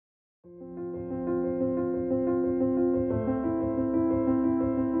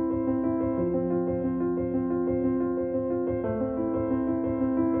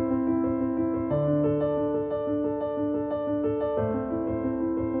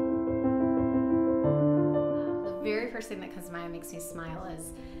very first thing that comes to mind makes me smile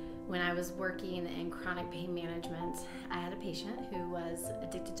is when I was working in chronic pain management. I had a patient who was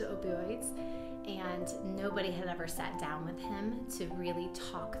addicted to opioids, and nobody had ever sat down with him to really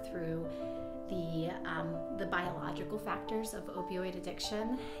talk through the biological factors of opioid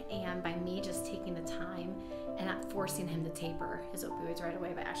addiction. And by me just taking the time and not forcing him to taper his opioids right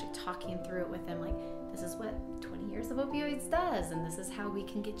away, but actually talking through it with him, like, this is what 20 years of opioids does, and this is how we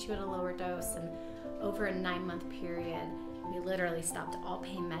can get you at a lower dose. And over a 9-month period, we literally stopped all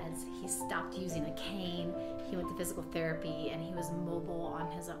pain meds. He stopped using a cane. He went to physical therapy, and he was mobile on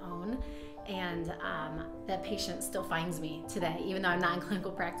his own. And that patient still finds me today, even though I'm not in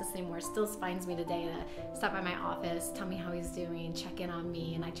clinical practice anymore, still finds me today to stop by my office, tell me how he's doing, check in on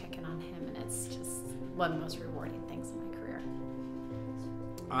me, and I check in on him, and it's just one of the most rewarding things in my career.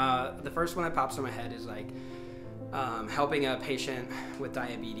 The first one that pops in my head is helping a patient with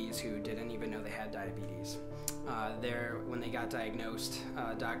diabetes who didn't even know they had diabetes. When they got diagnosed,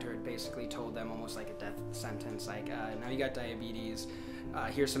 doctor had basically told them almost like a death sentence, now you got diabetes,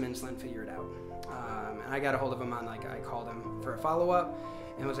 here's some insulin, figure it out. And I got a hold of him I called him for a follow-up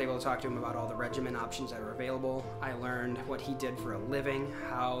and was able to talk to him about all the regimen options that were available. I learned what he did for a living,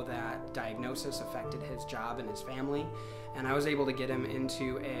 how that diagnosis affected his job and his family, and I was able to get him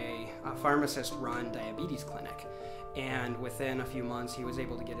into a pharmacist-run diabetes clinic. And within a few months, he was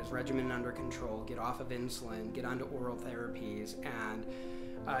able to get his regimen under control, get off of insulin, get onto oral therapies, and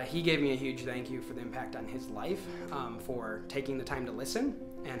he gave me a huge thank you for the impact on his life, for taking the time to listen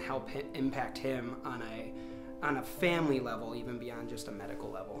and help impact him on a family level, even beyond just a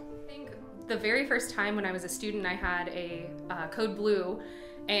medical level. I think the very first time when I was a student, I had a code blue,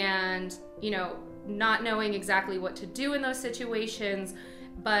 and not knowing exactly what to do in those situations,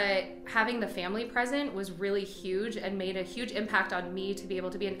 but having the family present was really huge and made a huge impact on me to be able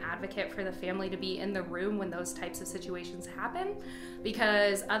to be an advocate for the family, to be in the room when those types of situations happen,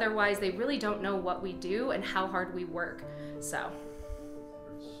 because otherwise they really don't know what we do and how hard we work. So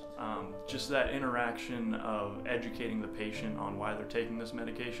just that interaction of educating the patient on why they're taking this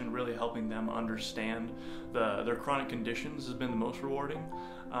medication, really helping them understand their chronic conditions has been the most rewarding.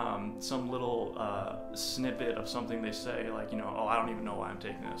 Some little snippet of something they say, oh, I don't even know why I'm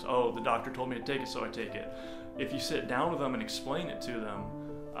taking this. Oh, the doctor told me to take it, so I take it. If you sit down with them and explain it to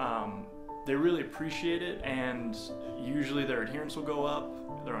them, they really appreciate it, and usually their adherence will go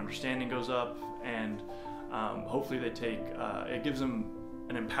up, their understanding goes up, and hopefully they take, it gives them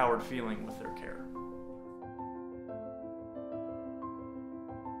an empowered feeling with their care.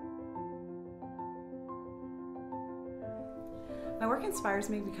 My work inspires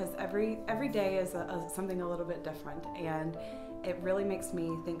me because every day is something a little bit different, and it really makes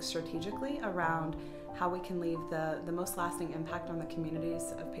me think strategically around how we can leave the most lasting impact on the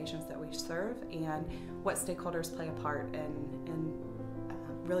communities of patients that we serve, and what stakeholders play a part in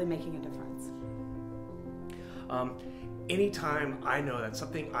really making a difference. Anytime I know that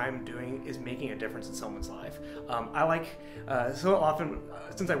something I'm doing is making a difference in someone's life. So often,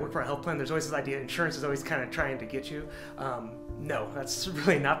 since I work for a health plan, there's always this idea insurance is always kind of trying to get you. No, that's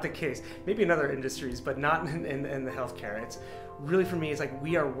really not the case. Maybe in other industries, but not in the healthcare. It's really, for me, it's like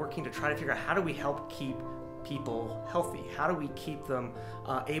we are working to try to figure out how do we help keep people healthy? How do we keep them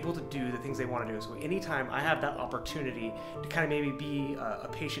able to do the things they want to do? So anytime I have that opportunity to kind of maybe be a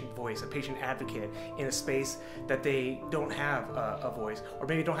patient voice, a patient advocate in a space that they don't have a voice, or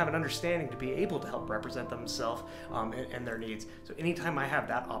maybe don't have an understanding to be able to help represent themselves and their needs. So anytime I have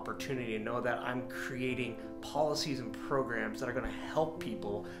that opportunity to know that I'm creating policies and programs that are going to help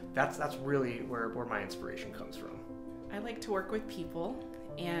people, that's really where my inspiration comes from. I like to work with people.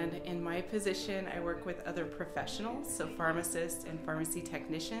 And in my position, I work with other professionals, so pharmacists and pharmacy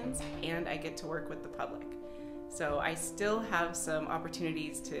technicians, and I get to work with the public. So I still have some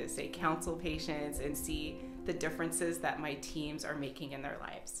opportunities to, say, counsel patients and see the differences that my teams are making in their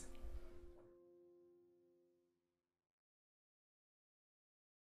lives.